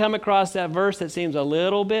 and then we come across that verse that seems a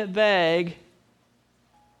little bit vague,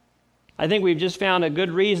 I think we've just found a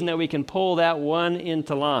good reason that we can pull that one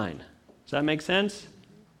into line. Does that make sense?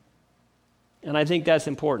 And I think that's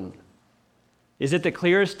important. Is it the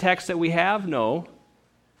clearest text that we have? No.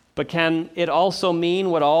 But can it also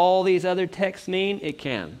mean what all these other texts mean? It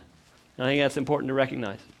can. And I think that's important to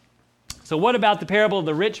recognize. So what about the parable of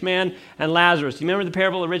the rich man and Lazarus? Do you remember the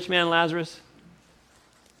parable of the rich man and Lazarus?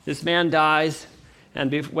 This man dies,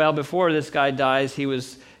 and before this guy dies, he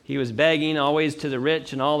was begging always to the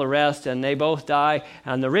rich and all the rest, and they both die.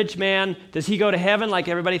 And the rich man, does he go to heaven like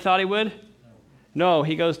everybody thought he would? No,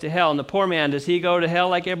 he goes to hell. And the poor man, does he go to hell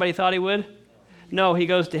like everybody thought he would? No, he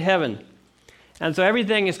goes to heaven. And so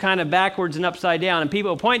everything is kind of backwards and upside down. And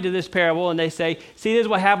people point to this parable and they say, see, this is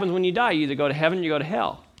what happens when you die. You either go to heaven or you go to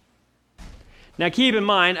hell. Now keep in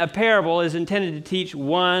mind, a parable is intended to teach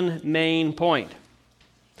one main point.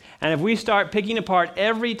 And if we start picking apart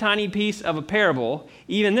every tiny piece of a parable,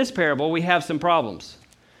 even this parable, we have some problems.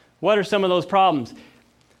 What are some of those problems?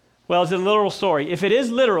 Well, it's a literal story. If it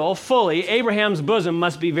is literal, fully, Abraham's bosom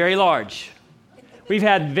must be very large. We've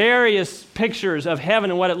had various pictures of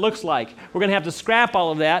heaven and what it looks like. We're going to have to scrap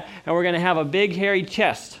all of that, and we're going to have a big, hairy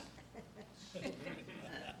chest.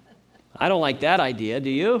 I don't like that idea, do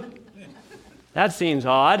you? That seems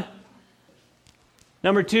odd.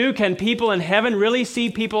 Number 2, can people in heaven really see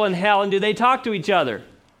people in hell, and do they talk to each other?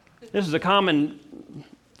 This is a common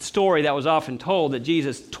story that was often told that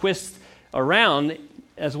Jesus twists around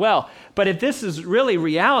as well. But if this is really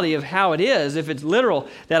reality of how it is, if it's literal,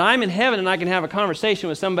 that I'm in heaven and I can have a conversation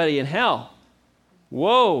with somebody in hell,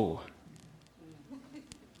 whoa.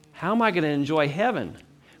 How am I going to enjoy heaven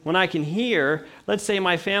when I can hear, let's say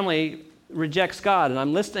my family rejects God and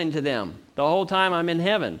I'm listening to them the whole time I'm in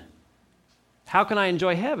heaven? How can I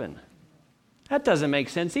enjoy heaven? That doesn't make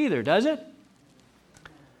sense either, does it?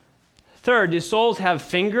 Third, do souls have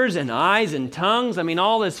fingers and eyes and tongues? I mean,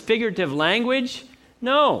 all this figurative language?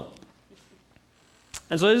 No.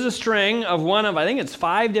 And so this is a string of I think it's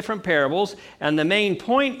 5 different parables, and the main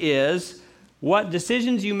point is what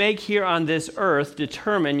decisions you make here on this earth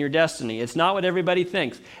determine your destiny. It's not what everybody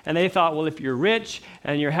thinks. And they thought, well, if you're rich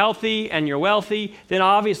and you're healthy and you're wealthy, then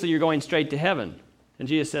obviously you're going straight to heaven. And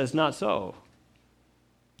Jesus says, not so.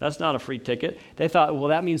 That's not a free ticket. They thought, well,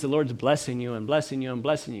 that means the Lord's blessing you and blessing you and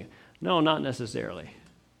blessing you. No, not necessarily.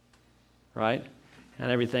 Right? And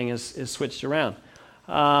everything is switched around.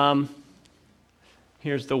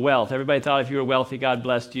 Here's the wealth. Everybody thought if you were wealthy, God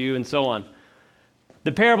blessed you, and so on.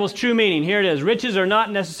 The parable's true meaning. Here it is. Riches are not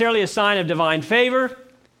necessarily a sign of divine favor.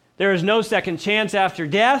 There is no second chance after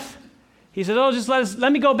death. He says, oh, just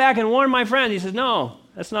let me go back and warn my friends. He says, no,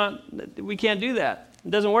 we can't do that. It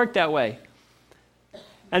doesn't work that way.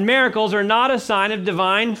 And miracles are not a sign of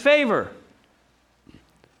divine favor.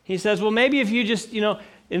 He says, well, maybe if you just,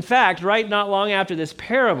 in fact, right not long after this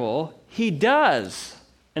parable, he does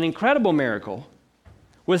an incredible miracle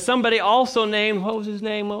with somebody also named, what was his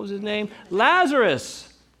name?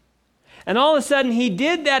 Lazarus. And all of a sudden, he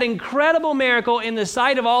did that incredible miracle in the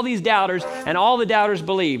sight of all these doubters, and all the doubters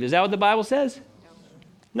believed. Is that what the Bible says?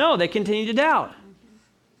 No, they continue to doubt.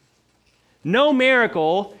 No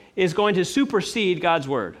miracle is going to supersede God's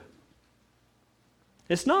word.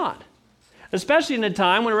 It's not. Especially in a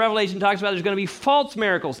time when Revelation talks about there's going to be false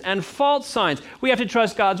miracles and false signs. We have to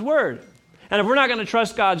trust God's word. And if we're not going to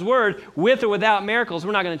trust God's word with or without miracles,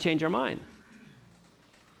 we're not going to change our mind.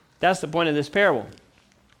 That's the point of this parable.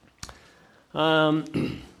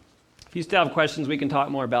 If you still have questions, we can talk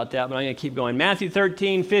more about that, but I'm going to keep going. Matthew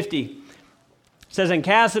 13:50 says, and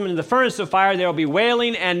cast them into the furnace of fire, there will be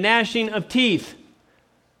wailing and gnashing of teeth.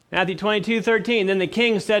 Matthew 22:13, then the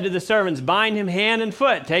king said to the servants, bind him hand and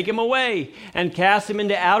foot, take him away, and cast him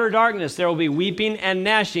into outer darkness. There will be weeping and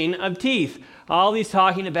gnashing of teeth. All these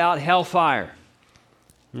talking about hellfire.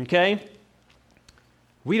 Okay?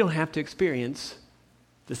 We don't have to experience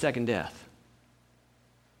the second death.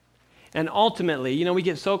 And ultimately, we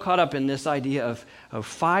get so caught up in this idea of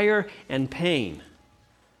fire and pain.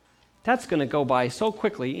 That's going to go by so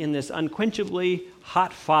quickly in this unquenchably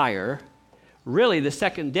hot fire. Really, the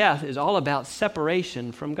second death is all about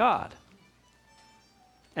separation from God.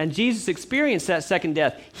 And Jesus experienced that second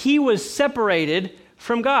death. He was separated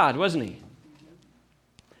from God, wasn't he?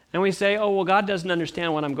 And we say, oh, well, God doesn't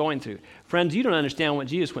understand what I'm going through. Friends, you don't understand what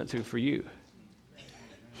Jesus went through for you.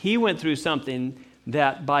 He went through something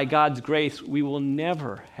that by God's grace we will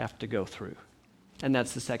never have to go through. And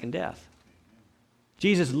that's the second death.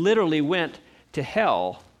 Jesus literally went to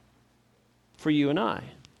hell for you and I.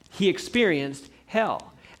 He experienced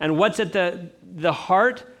hell. And what's at the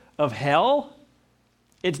heart of hell?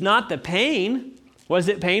 It's not the pain. Was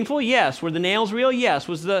it painful? Yes. Were the nails real? Yes.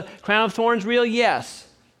 Was the crown of thorns real? Yes.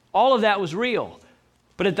 All of that was real.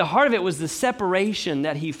 But at the heart of it was the separation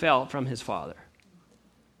that he felt from his Father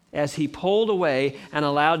as he pulled away and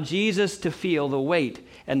allowed Jesus to feel the weight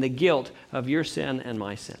and the guilt of your sin and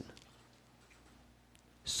my sin,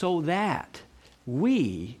 so that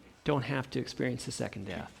we don't have to experience the second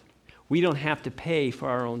death. We don't have to pay for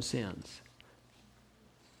our own sins.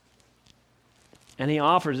 And he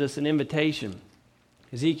offers us an invitation.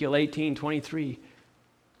 Ezekiel 18:23.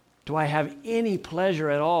 Do I have any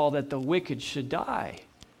pleasure at all that the wicked should die,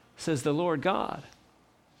 says the Lord God,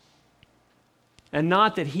 and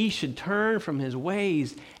not that he should turn from his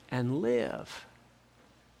ways and live?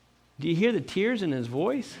 Do you hear the tears in his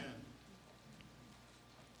voice?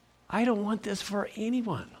 I don't want this for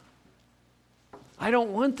anyone. I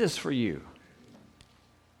don't want this for you.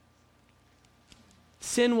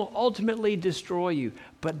 Sin will ultimately destroy you,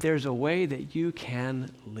 but there's a way that you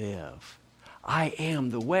can live. I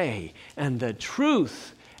am the way and the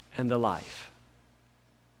truth and the life.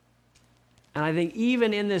 And I think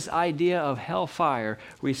even in this idea of hellfire,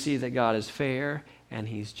 we see that God is fair and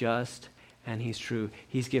he's just and he's true.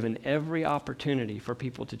 He's given every opportunity for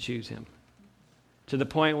people to choose him. To the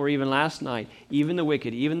point where even last night, even the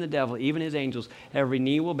wicked, even the devil, even his angels, every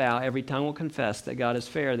knee will bow, every tongue will confess that God is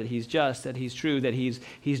fair, that he's just, that he's true, that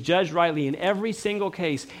he's judged rightly in every single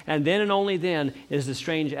case. And then and only then is the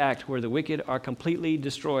strange act where the wicked are completely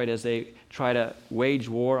destroyed as they try to wage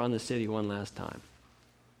war on the city one last time.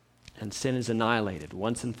 And sin is annihilated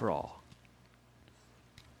once and for all.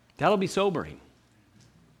 That'll be sobering.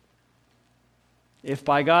 If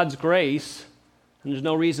by God's grace, and there's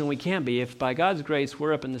no reason we can't be, if by God's grace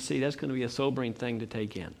we're up in the sea, that's going to be a sobering thing to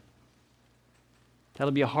take in.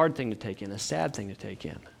 That'll be a hard thing to take in, a sad thing to take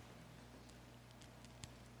in.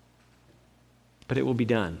 But it will be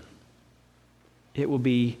done. It will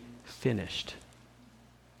be finished.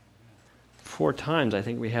 4 times I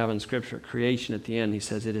think we have in Scripture, creation at the end, he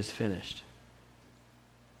says it is finished.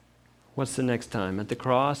 What's the next time? At the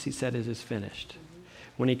cross, he said it is finished.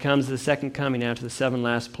 When he comes to the second coming after the 7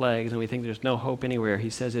 last plagues and we think there's no hope anywhere, he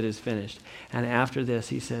says it is finished. And after this,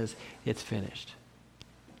 he says it's finished.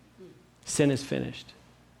 Sin is finished.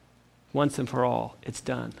 Once and for all, it's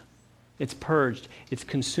done. It's purged. It's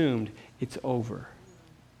consumed. It's over.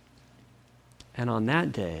 And on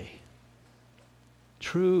that day,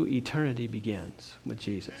 true eternity begins with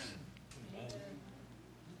Jesus,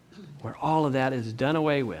 where all of that is done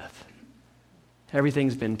away with.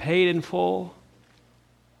 Everything's been paid in full.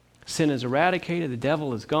 Sin is eradicated. The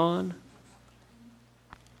devil is gone.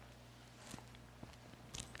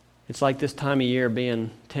 It's like this time of year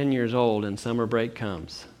being 10 years old and summer break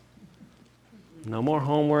comes. No more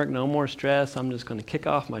homework, no more stress. I'm just going to kick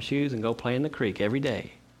off my shoes and go play in the creek every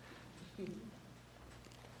day.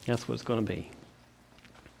 That's what it's going to be.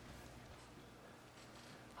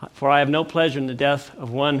 For I have no pleasure in the death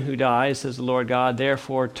of one who dies, says the Lord God.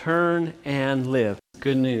 Therefore, turn and live.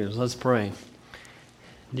 Good news. Let's pray.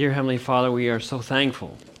 Dear Heavenly Father, we are so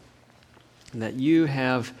thankful that you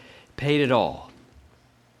have paid it all.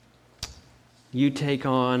 You take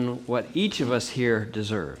on what each of us here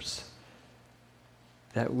deserves,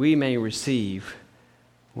 that we may receive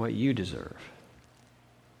what you deserve.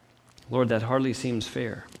 Lord, that hardly seems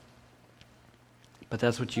fair, but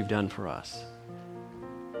that's what you've done for us.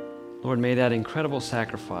 Lord, may that incredible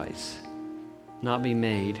sacrifice not be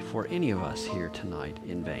made for any of us here tonight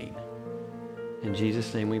in vain. In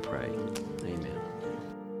Jesus' name we pray. Amen.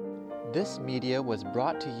 This media was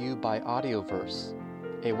brought to you by Audioverse,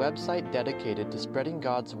 a website dedicated to spreading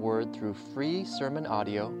God's Word through free sermon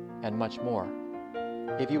audio and much more.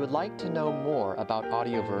 If you would like to know more about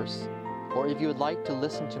Audioverse, or if you would like to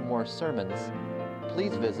listen to more sermons,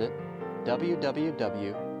 please visit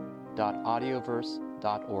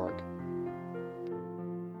www.audioverse.org.